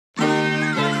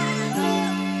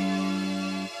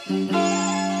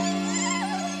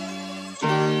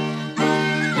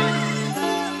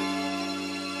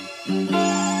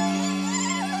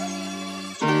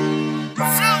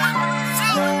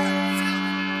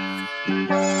Dilly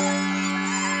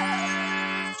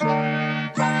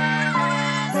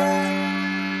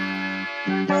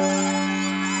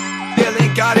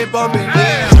got it bumpin',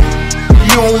 yeah.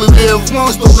 You only live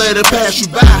once, don't let it pass you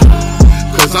by.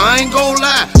 Cause I ain't gon'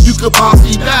 lie, you could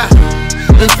possibly die.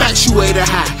 Infatuated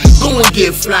high, go and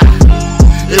get fly.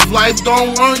 If life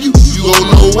don't earn you, you gon'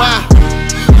 know why.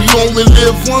 You only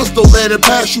live once, don't let it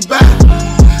pass you by.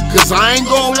 Cause I ain't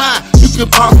gon' lie, you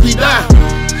could possibly die.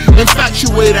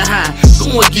 Infatuated high,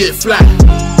 go and get fly.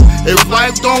 If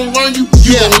life don't learn you,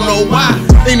 you don't know why.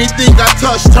 Anything I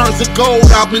touch turns to gold,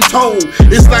 I've been told.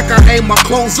 It's like I hang my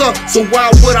clothes up, so why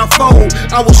would I fold?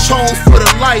 I was chose for the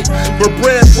light, but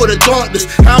bred for the darkness.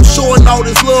 I'm showing all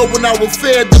this love when I was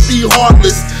fed to be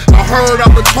heartless. I heard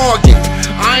I'm a target,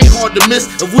 I ain't hard to miss.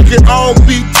 If we can all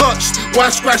be touched, why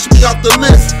scratch me off the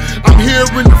list? I'm here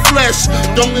in the flesh,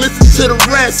 don't listen to the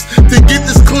rest. To get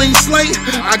this clean slate,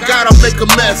 I gotta make a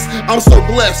mess. I'm so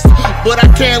blessed, but I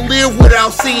can't live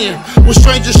without seeing. When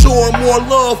strangers showing more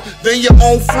love than your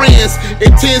own friends,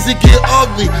 it tends to get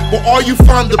ugly, but all you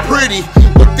find the pretty.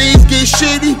 When things get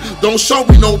shitty, don't show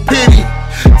me no pity.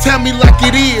 Tell me like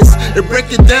it is and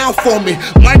break it down for me.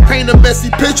 Might paint a messy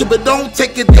picture, but don't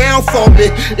take it down for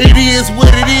me. It is what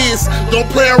it is, don't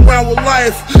play around with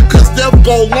life, cause death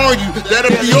gon' learn you.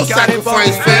 That'll be your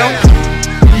sacrifice, fam.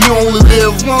 You only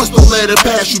live once, don't let it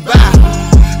pass you by.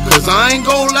 Cause I ain't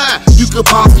gon' lie, you could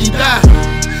possibly die.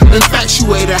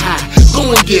 Infatuated high,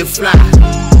 go and get fly.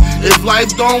 If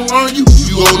life don't earn you,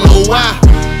 you gon' know why.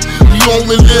 You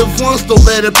only live once, don't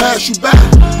let it pass you by.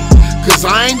 Cause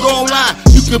I ain't gon' lie,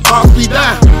 you could possibly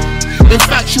die.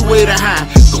 Infatuated high,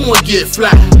 go and get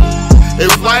fly.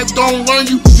 If life don't learn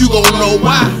you, you gon' know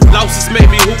why. Losses made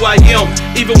me who I am,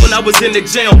 even when I was in the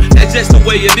jail. That's just the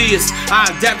way it is, I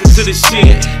adapted to this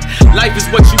shit. Life is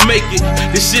what you make it,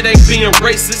 this shit ain't being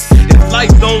racist. If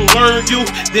life don't learn you,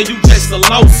 then you just a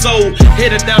lost soul,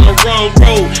 headed down the wrong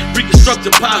road,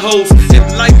 reconstructing potholes. If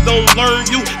life don't learn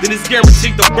you, then it's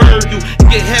guaranteed to burn you.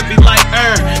 Get heavy like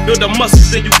iron, build the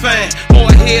muscles then you find. Go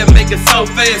ahead, make it so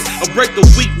fast, or break the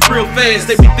weak real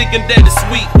fast. They be thinking that it's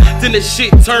sweet, then this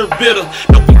shit turn bitter.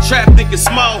 Don't be trapped thinking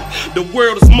small, the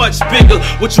world is much bigger.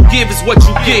 What you give is what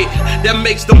you get, that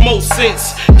makes the most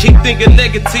sense. Keep thinking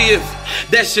negative,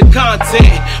 that's your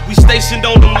content. We stationed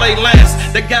on them ley lines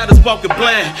that got us walking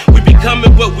blind. We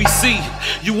becoming what we see,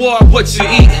 you are what you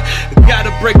eat.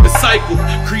 Gotta break the cycle,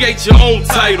 create your own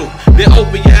title, then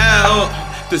open your eye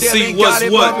up to see what's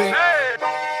what.